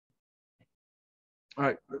All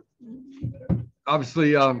right.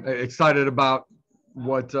 Obviously, excited about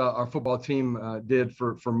what our football team did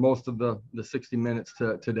for most of the 60 minutes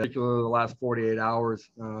today, particularly the last 48 hours,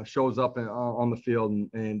 shows up on the field,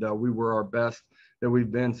 and we were our best that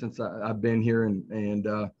we've been since I've been here,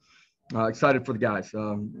 and excited for the guys.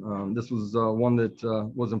 This was one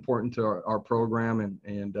that was important to our program,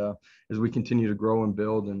 and as we continue to grow and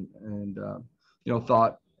build, and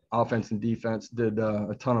thought offense and defense did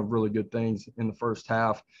a ton of really good things in the first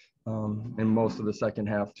half, and most of the second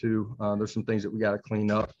half too. There's some things that we got to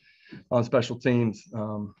clean up on special teams,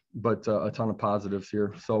 but a ton of positives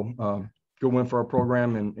here. So good win for our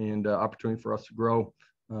program, and opportunity for us to grow.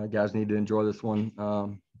 Guys need to enjoy this one,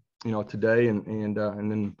 today, and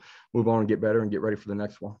then move on and get better and get ready for the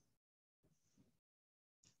next one.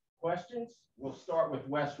 Questions? We'll start with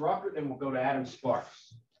Wes Rucker, then we'll go to Adam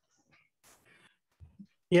Sparks.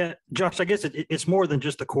 Yeah, Josh, I guess it's more than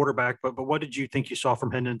just the quarterback, but what did you think you saw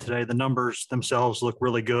from Hendon today? The numbers themselves look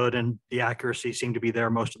really good, and the accuracy seemed to be there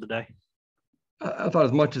most of the day. I thought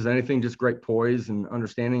as much as anything, just great poise and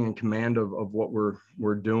understanding and command of what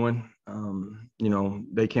we're doing.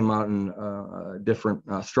 They came out in a different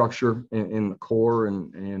structure in the core,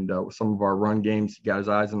 and some of our run games, he got his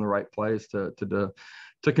eyes in the right place to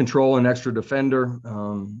control an extra defender.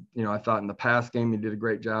 I thought in the pass game, he did a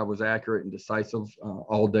great job, was accurate and decisive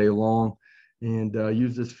all day long, and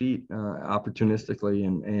used his feet opportunistically.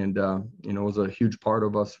 And it was a huge part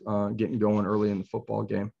of us getting going early in the football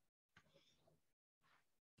game.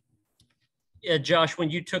 Yeah, Josh,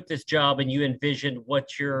 when you took this job and you envisioned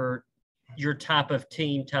what your type of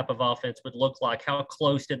team, type of offense would look like, how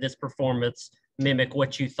close did this performance mimic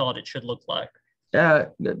what you thought it should look like? Yeah,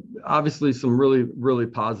 obviously some really, really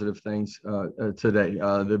positive things today.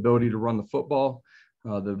 The ability to run the football,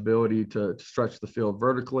 the ability to stretch the field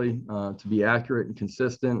vertically, to be accurate and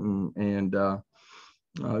consistent, and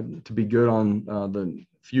to be good on the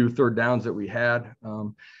few third downs that we had.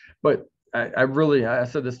 But I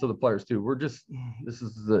said this to the players too. This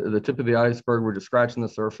is the tip of the iceberg. We're just scratching the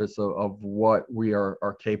surface of what we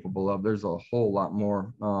are capable of. There's a whole lot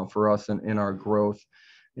more for us in our growth.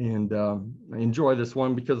 And enjoy this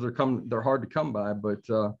one because they're hard to come by, but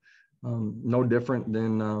no different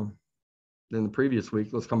than the previous week.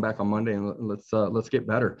 Let's come back on Monday and let's get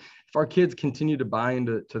better. If our kids continue to buy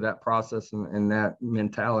into that process and that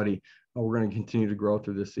mentality, we're going to continue to grow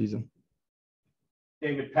through this season.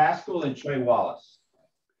 David Pascal and Trey Wallace.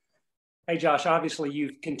 Hey, Josh, obviously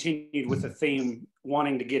you've continued with the theme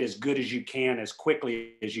wanting to get as good as you can as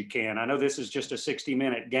quickly as you can. I know this is just a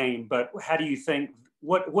 60-minute game, but how do you think,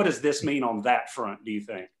 what does this mean on that front, do you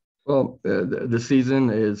think? Well, the season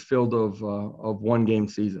is filled of one-game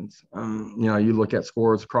seasons. You look at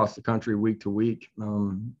scores across the country week to week.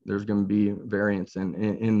 There's going to be variance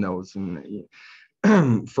in those.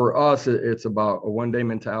 And for us, it's about a one-day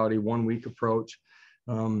mentality, one-week approach.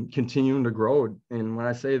 Continuing to grow. And when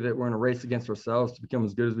I say that we're in a race against ourselves to become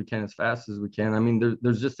as good as we can, as fast as we can, I mean,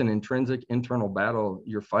 there's just an intrinsic internal battle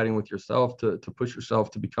you're fighting with yourself to push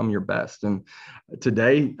yourself to become your best. And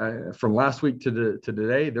today, from last week to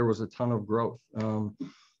today, there was a ton of growth.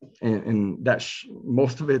 And that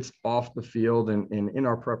most of it's off the field and in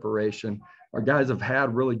our preparation. Our guys have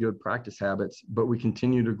had really good practice habits, but we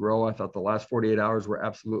continue to grow. I thought the last 48 hours were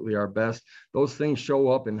absolutely our best. Those things show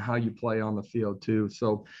up in how you play on the field too.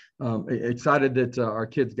 So excited that our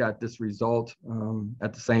kids got this result.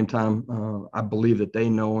 At the same time, I believe that they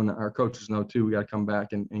know, and our coaches know too, we got to come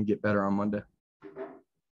back and get better on Monday.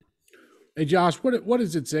 Hey, Josh, what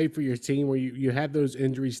does it say for your team where you had those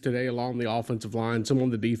injuries today along the offensive line, some on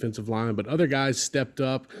the defensive line, but other guys stepped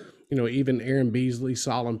up, even Aaron Beasley,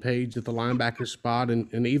 Solomon Page at the linebacker spot,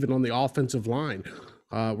 and even on the offensive line,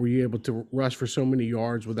 were you able to rush for so many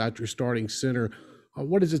yards without your starting center?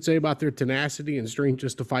 What does it say about their tenacity and strength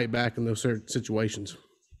just to fight back in those certain situations?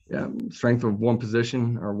 Yeah, strength of one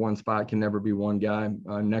position or one spot can never be one guy.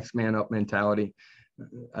 Next man up mentality.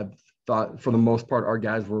 I thought for the most part our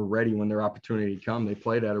guys were ready when their opportunity come. They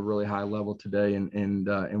played at a really high level today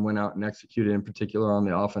and went out and executed, in particular on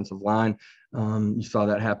the offensive line. You saw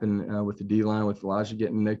that happen with the D line, with Elijah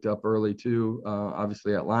getting nicked up early too.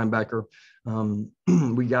 Obviously at linebacker,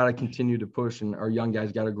 we got to continue to push, and our young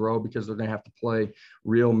guys got to grow because they're going to have to play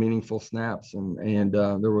real meaningful snaps. And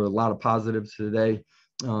there were a lot of positives today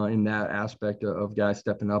in that aspect of guys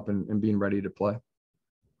stepping up and being ready to play.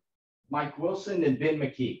 Mike Wilson and Ben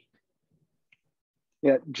McKee.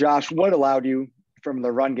 Yeah, Josh, what allowed you from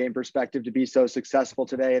the run game perspective to be so successful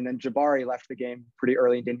today? And then Jabari left the game pretty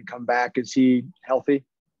early and didn't come back. Is he healthy?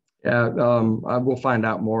 Yeah, I will find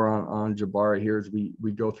out more on Jabari here as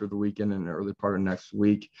we go through the weekend and the early part of next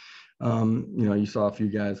week. You saw a few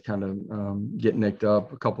guys kind of get nicked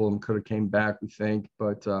up. A couple of them could have came back, we think,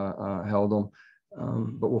 but held them.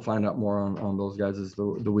 But we'll find out more on those guys as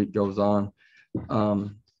the week goes on.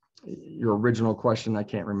 Your original question, I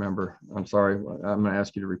can't remember. I'm sorry. I'm going to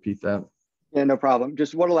ask you to repeat that. Yeah, no problem.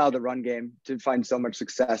 Just what allowed the run game to find so much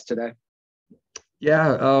success today?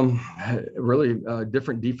 Yeah, really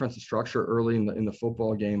different defensive structure early in the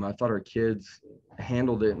football game. I thought our kids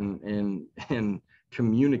handled it and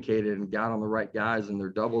communicated and got on the right guys, and their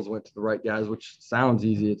doubles went to the right guys, which sounds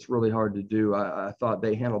easy. It's really hard to do. I thought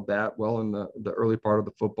they handled that well in the early part of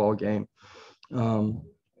the football game.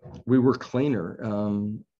 We were cleaner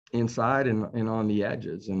inside and on the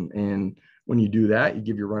edges, and when you do that, you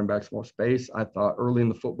give your running backs more space. I thought early in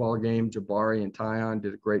the football game, Jabari and Tyon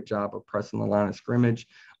did a great job of pressing the line of scrimmage,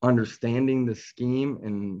 understanding the scheme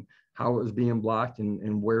and how it was being blocked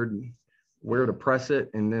and where to press it,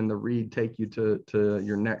 and then the read take you to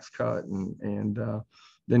your next cut. And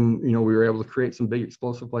then, we were able to create some big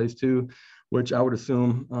explosive plays too, which I would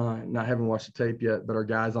assume, not having watched the tape yet, but our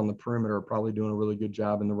guys on the perimeter are probably doing a really good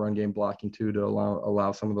job in the run game blocking too, to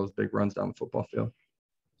allow some of those big runs down the football field.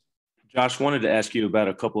 Josh, wanted to ask you about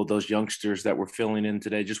a couple of those youngsters that were filling in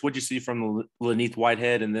today. Just what'd you see from Laneith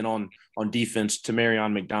Whitehead, and then on defense,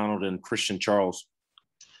 Tamarion McDonald and Christian Charles?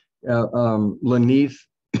 Yeah, Laneith,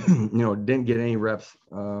 didn't get any reps,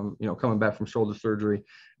 coming back from shoulder surgery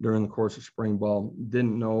during the course of spring ball.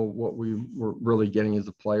 Didn't know what we were really getting as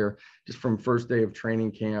a player. Just from first day of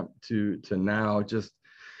training camp to now, just,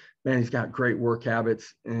 man, he's got great work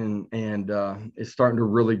habits and is starting to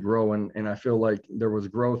really grow. And I feel like there was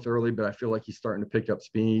growth early, but I feel like he's starting to pick up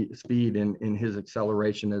speed in his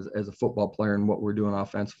acceleration as a football player and what we're doing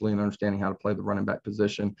offensively and understanding how to play the running back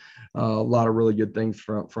position. A lot of really good things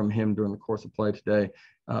from him during the course of play today.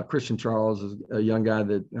 Christian Charles is a young guy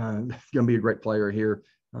that is going to be a great player here.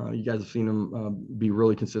 You guys have seen him be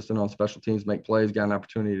really consistent on special teams, make plays, got an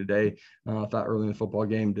opportunity today. I thought early in the football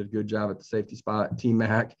game, did a good job at the safety spot.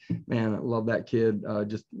 T-Mac, man, I love that kid.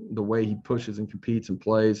 Just the way he pushes and competes and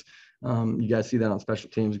plays. You guys see that on special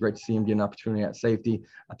teams. Great to see him get an opportunity at safety.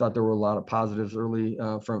 I thought there were a lot of positives early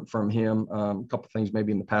from him. A couple things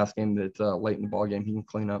maybe in the pass game that late in the ball game he can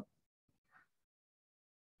clean up.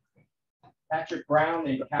 Patrick Brown,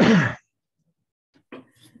 the captain.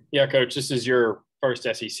 Yeah, Coach, this is your first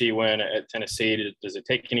SEC win at Tennessee. Does it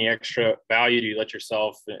take any extra value? Do you let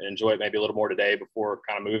yourself enjoy it maybe a little more today before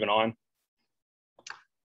kind of moving on?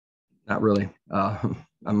 Not really. I'm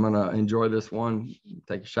going to enjoy this one,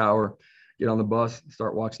 take a shower, get on the bus,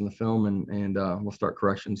 start watching the film, and we'll start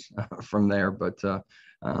corrections from there. But, it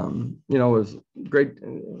was great.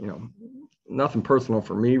 Nothing personal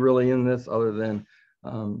for me really in this other than,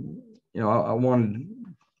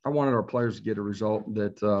 I wanted our players to get a result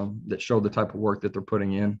that showed the type of work that they're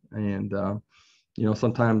putting in. And,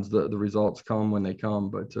 sometimes the results come when they come,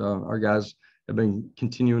 but our guys have been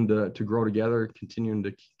continuing to grow together, continuing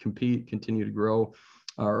to compete, continue to grow,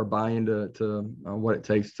 or buy into what it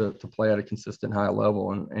takes to play at a consistent high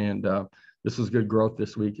level. And this was good growth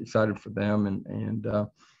this week. Excited for them and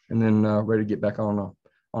then ready to get back on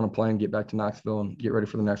a plane, get back to Knoxville and get ready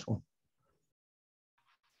for the next one.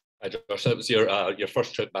 Hi, Josh. That was your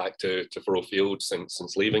first trip back to Furrow Field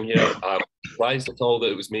since leaving here. Surprised at all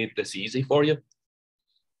that it was made this easy for you?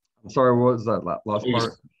 I'm sorry, what was that last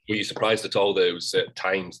part? Were you surprised at all that it was at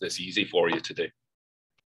times this easy for you today?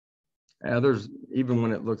 There's, even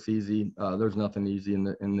when it looks easy, there's nothing easy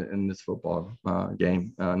in this football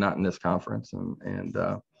game, not in this conference, and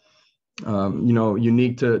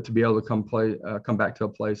unique to be able to come back to a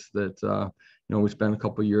place that we spent a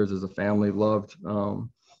couple of years as a family, loved.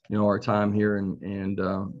 Our time here and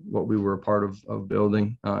what we were a part of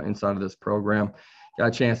building inside of this program. Got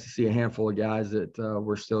a chance to see a handful of guys that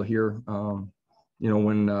were still here,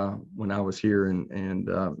 when I was here and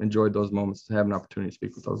enjoyed those moments to have an opportunity to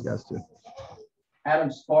speak with those guys too.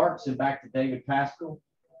 Adam Sparks and back to David Pascal.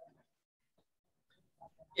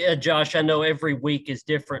 Yeah, Josh, I know every week is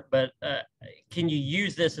different, but can you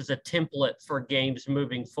use this as a template for games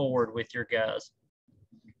moving forward with your guys?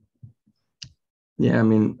 Yeah, I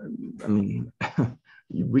mean,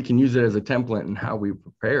 we can use it as a template in how we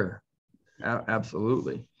prepare.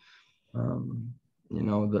 Absolutely.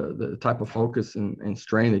 The type of focus and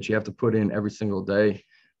strain that you have to put in every single day,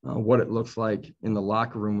 what it looks like in the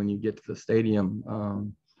locker room when you get to the stadium,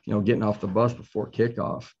 getting off the bus before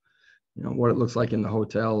kickoff, what it looks like in the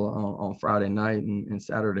hotel on Friday night and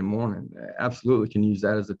Saturday morning. Absolutely can use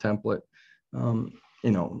that as a template.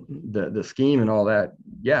 The scheme and all that,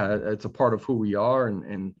 yeah, it's a part of who we are,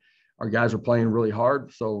 and our guys are playing really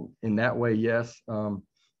hard. So in that way, yes,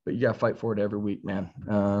 but you got to fight for it every week, man.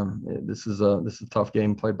 This is a tough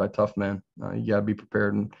game played by tough men. You got to be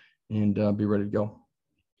prepared and be ready to go.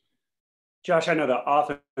 Josh, I know the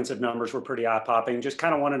offensive numbers were pretty eye-popping. Just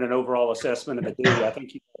kind of wanted an overall assessment of the day. I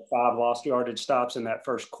think you had 5 lost yardage stops in that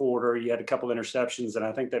first quarter. You had a couple interceptions, and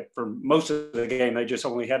I think that for most of the game, they just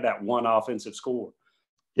only had that one offensive score.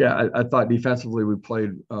 Yeah, I thought defensively we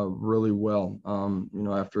played really well.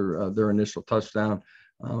 After their initial touchdown,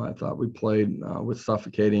 I thought we played with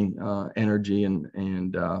suffocating energy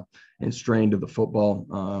and strain to the football.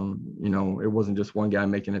 It wasn't just one guy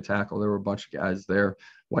making a tackle. There were a bunch of guys there.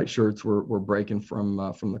 White shirts were breaking from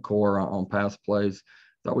the core on pass plays.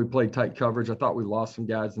 Thought we played tight coverage. I thought we lost some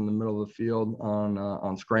guys in the middle of the field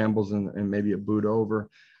on scrambles and maybe a boot over.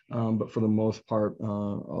 But for the most part, a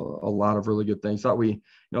lot of really good things. Thought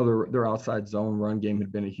their outside zone run game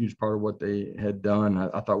had been a huge part of what they had done.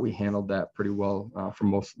 I thought we handled that pretty well for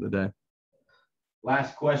most of the day.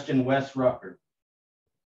 Last question, Wes Rucker.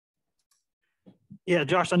 Yeah,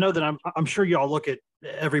 Josh, I know that I'm sure y'all look at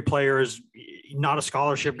every player as not a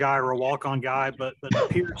scholarship guy or a walk-on guy, but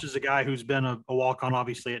Pierce is a guy who's been a walk-on,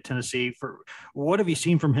 obviously, at Tennessee. What have you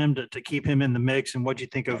seen from him to keep him in the mix, and what do you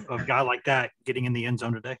think of a guy like that getting in the end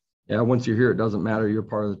zone today? Yeah, once you're here, it doesn't matter. You're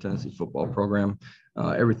part of the Tennessee football program.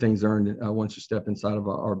 Everything's earned once you step inside of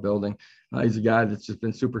our building. He's a guy that's just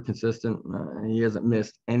been super consistent. He hasn't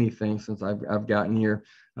missed anything since I've gotten here.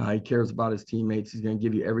 He cares about his teammates. He's going to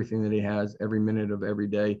give you everything that he has every minute of every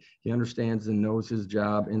day. He understands and knows his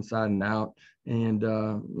job inside and out, and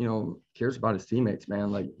cares about his teammates,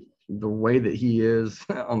 man. Like the way that he is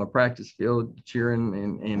on the practice field, cheering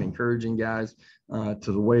and encouraging guys,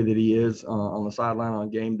 to the way that he is on the sideline on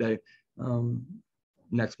game day.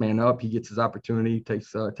 Next man up, he gets his opportunity, takes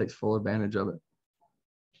full advantage of it.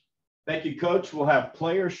 Thank you, Coach. We'll have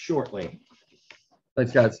players shortly.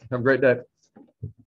 Thanks, guys. Have a great day.